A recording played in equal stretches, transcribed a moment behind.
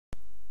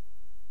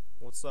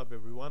What's up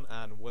everyone,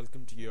 and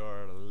welcome to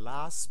your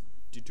last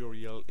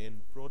tutorial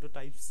in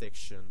prototype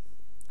section.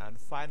 And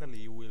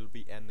finally we'll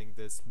be ending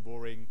this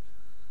boring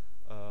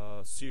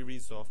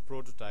series of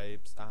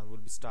prototypes, and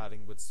we'll be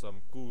starting with some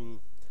cool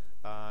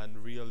and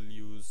real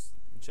use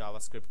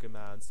JavaScript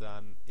commands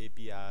and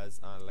APIs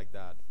and like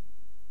that.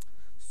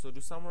 So to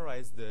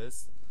summarize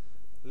this,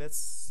 let's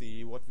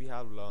see what we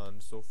have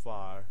learned so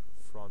far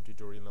from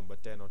tutorial number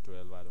 10 or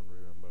 12, I don't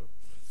remember,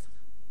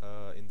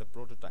 in the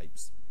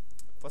prototypes.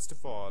 First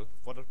of all,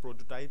 what are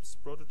prototypes?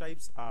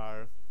 Prototypes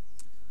are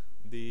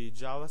the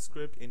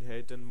JavaScript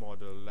inheritance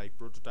model, like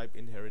prototype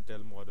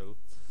inheritance model,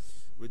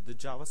 which the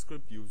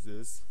JavaScript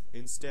uses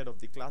instead of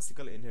the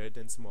classical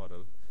inheritance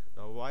model.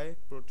 Now, why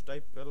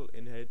prototypal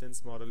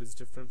inheritance model is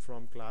different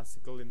from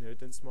classical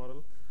inheritance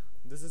model?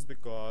 This is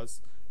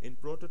because in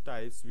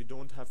prototypes we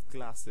don't have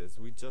classes,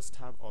 we just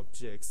have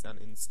objects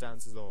and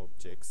instances of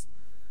objects,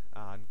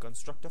 and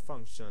constructor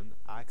function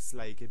acts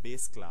like a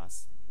base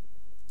class.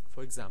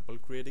 For example,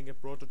 creating a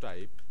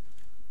prototype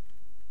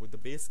with the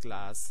base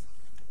class,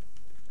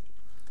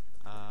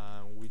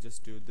 we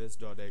just do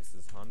this.x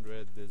is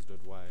 100,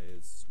 this.y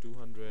is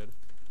 200,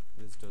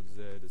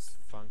 this.z is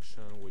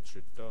function which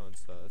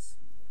returns us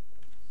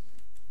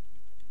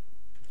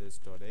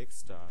this.x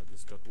star,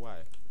 this.y,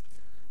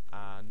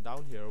 and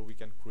down here we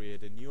can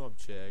create a new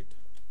object,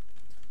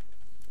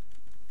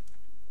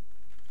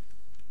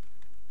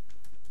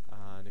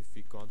 and if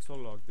we console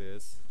log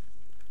this,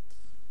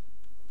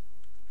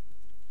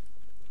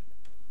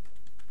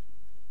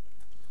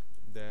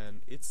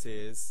 then it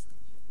says,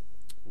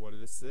 what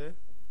did it say?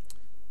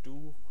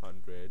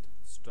 200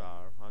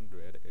 star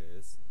 100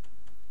 is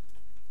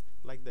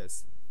like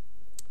this.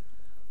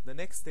 The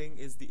next thing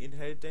is the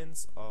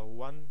inheritance of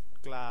one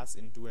class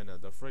into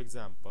another. For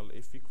example,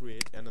 if we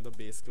create another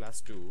base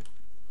class 2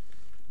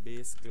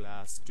 and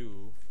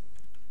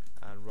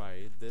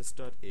write this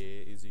dot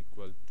a is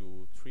equal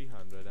to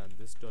 300 and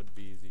this dot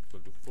b is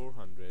equal to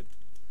 400,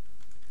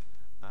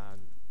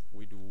 and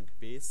we do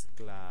base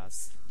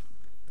class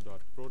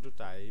dot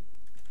prototype,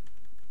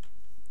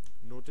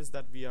 notice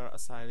that we are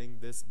assigning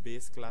this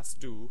base class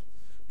 2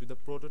 to the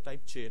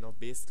prototype chain of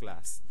base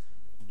class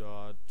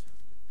dot,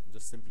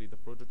 just simply the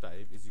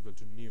prototype is equal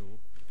to new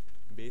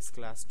base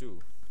class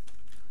 2.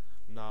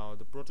 Now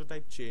the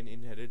prototype chain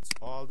inherits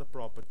all the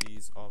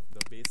properties of the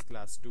base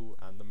class 2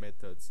 and the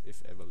methods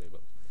if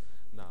available.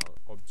 Now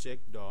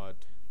object dot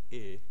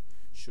a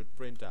should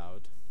print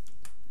out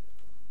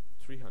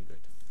 300.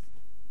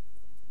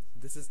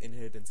 This is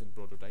inheritance in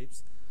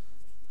prototypes.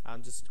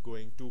 I'm just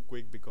going too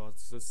quick because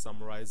this is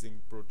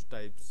summarizing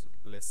prototypes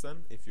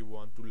lesson. If you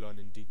want to learn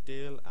in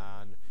detail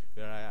and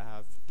where I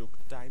have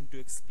took time to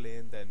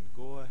explain, then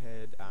go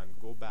ahead and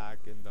go back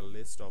in the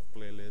list of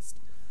playlist,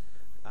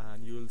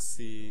 and you'll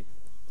see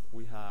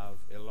we have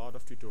a lot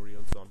of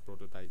tutorials on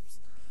prototypes.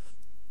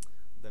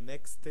 The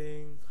next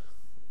thing,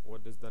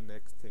 what is the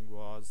next thing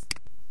was,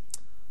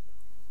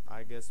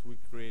 I guess we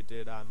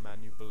created and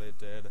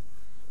manipulated,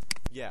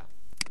 yeah.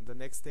 The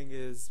next thing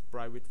is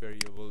private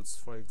variables.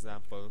 For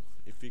example,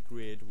 if we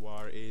create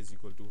var a is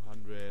equal to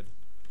 100,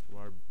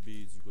 var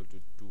b is equal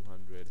to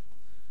 200,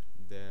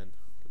 then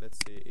let's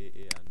say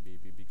a and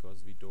bb,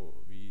 because we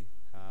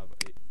have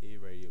a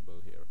variable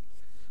here.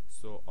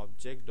 So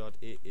object.aa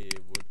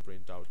would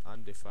print out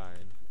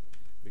undefined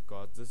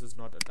because this is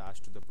not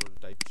attached to the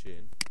prototype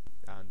chain,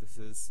 and this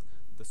is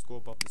the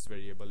scope of this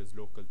variable is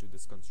local to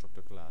this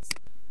constructor class.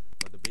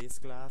 But the base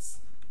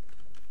class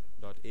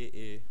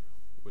 .aa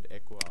would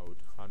echo out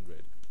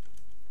 100,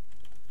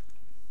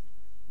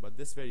 but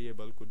this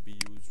variable could be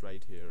used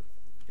right here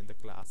in the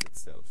class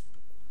itself,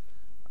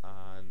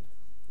 and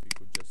we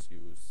could just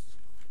use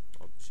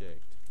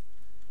object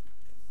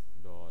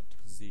dot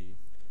z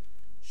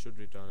should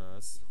return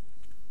us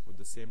with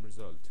the same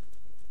result,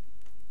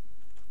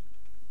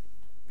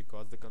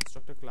 because the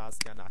constructor class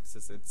can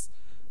access its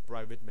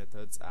private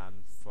methods and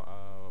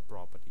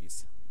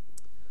properties.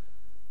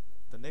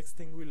 The next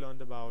thing we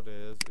learned about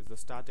is the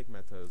static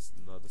methods.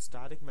 Now the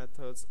static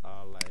methods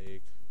are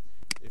like,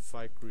 if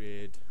I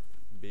create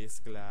base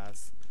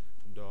class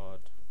dot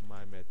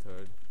my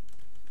method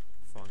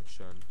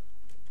function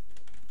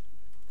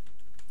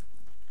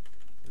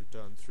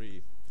return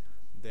 3,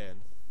 then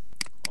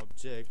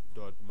object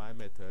dot my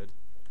method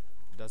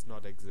does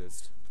not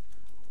exist,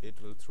 it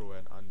will throw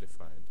an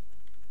undefined.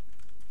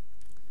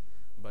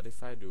 But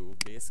if I do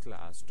base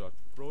class dot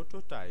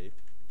prototype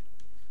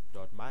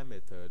dot my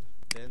method,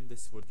 then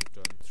this would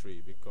return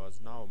 3,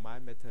 because now my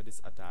method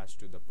is attached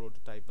to the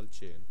prototypal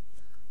chain,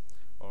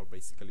 or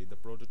basically the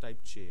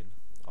prototype chain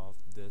of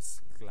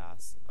this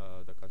class,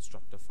 the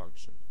constructor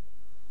function.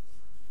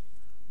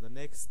 The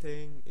next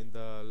thing in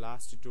the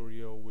last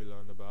tutorial we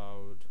learned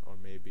about, or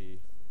maybe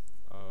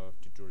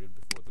tutorial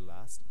before the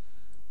last,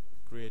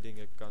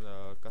 creating a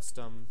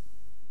custom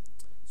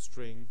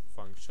string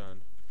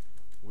function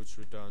which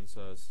returns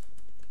us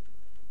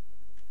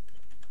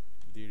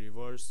the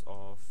reverse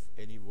of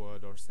any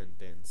word or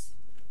sentence,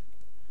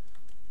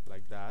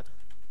 like that.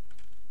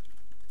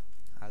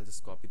 I'll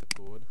just copy the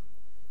code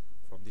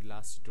from the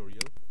last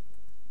tutorial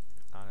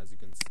And as you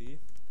can see,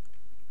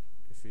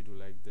 if we do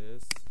like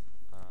this,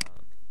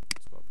 and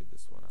let's copy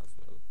this one as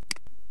well,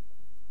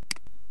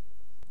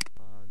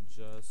 and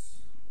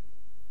just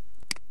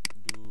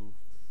do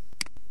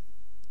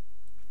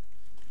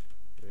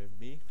wave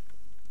me,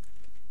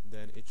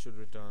 then it should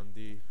return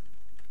the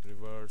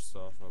reverse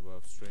of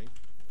above string.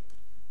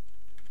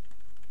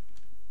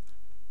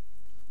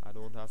 I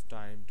don't have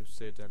time to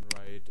sit and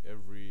write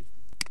every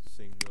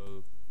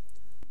single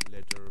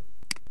letter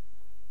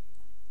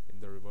in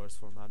the reverse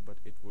format, but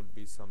it would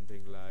be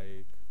something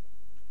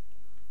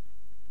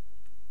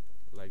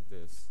like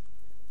this.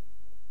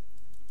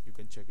 You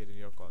can check it in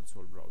your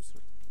console browser.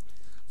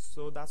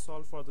 So that's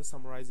all for the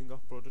summarizing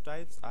of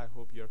prototypes. I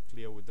hope you're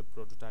clear with the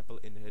prototypal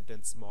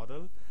inheritance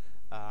model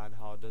and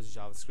how does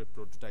JavaScript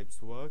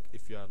prototypes work.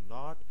 If you are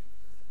not,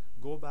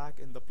 go back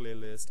in the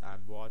playlist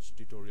and watch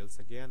tutorials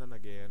again and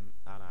again,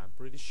 and I'm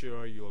pretty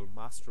sure you'll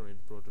master in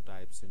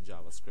prototypes in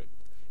JavaScript.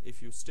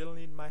 If you still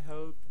need my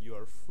help, you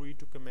are free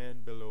to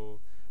comment below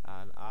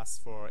and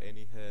ask for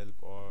any help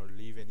or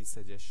leave any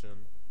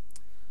suggestion.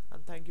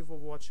 And thank you for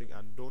watching,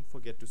 and don't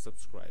forget to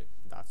subscribe.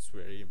 That's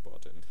very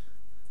important.